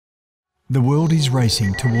The world is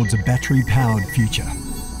racing towards a battery-powered future,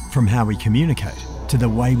 from how we communicate to the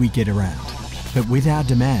way we get around. But with our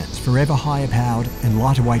demands for ever higher powered and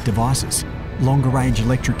lighter weight devices, longer range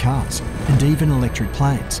electric cars, and even electric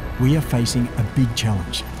planes, we are facing a big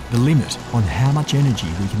challenge: the limit on how much energy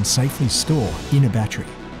we can safely store in a battery.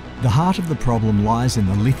 The heart of the problem lies in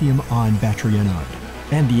the lithium-ion battery anode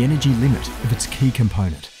and the energy limit of its key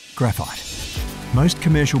component, graphite. Most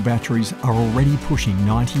commercial batteries are already pushing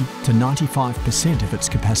 90 to 95% of its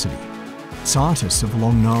capacity. Scientists have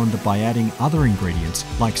long known that by adding other ingredients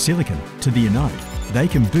like silicon to the anode, they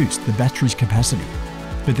can boost the battery's capacity.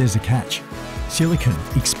 But there's a catch. Silicon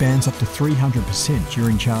expands up to 300%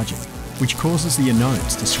 during charging, which causes the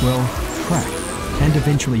anodes to swell, crack, and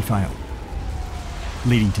eventually fail,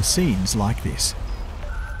 leading to scenes like this.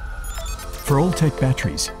 For Altech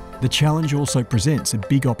Batteries, the challenge also presents a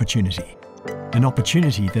big opportunity. An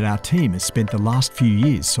opportunity that our team has spent the last few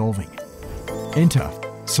years solving. Enter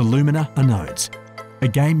Silumina Anodes, a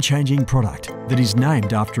game-changing product that is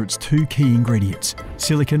named after its two key ingredients,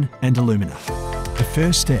 silicon and alumina. The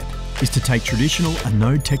first step is to take traditional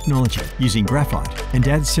anode technology using graphite and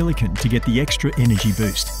add silicon to get the extra energy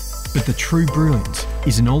boost. But the true brilliance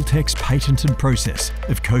is in Altech's patented process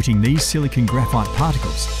of coating these silicon graphite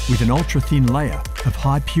particles with an ultra-thin layer of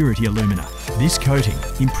high-purity alumina. This coating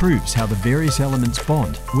improves how the various elements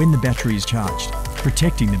bond when the battery is charged,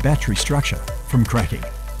 protecting the battery structure from cracking.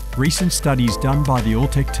 Recent studies done by the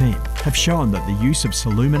Altech team have shown that the use of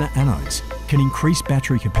Silumina anodes can increase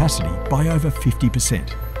battery capacity by over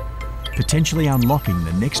 50%, potentially unlocking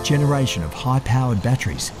the next generation of high-powered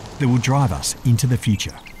batteries that will drive us into the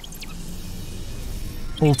future.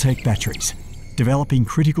 Altech Batteries, developing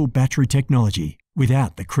critical battery technology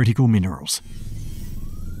without the critical minerals.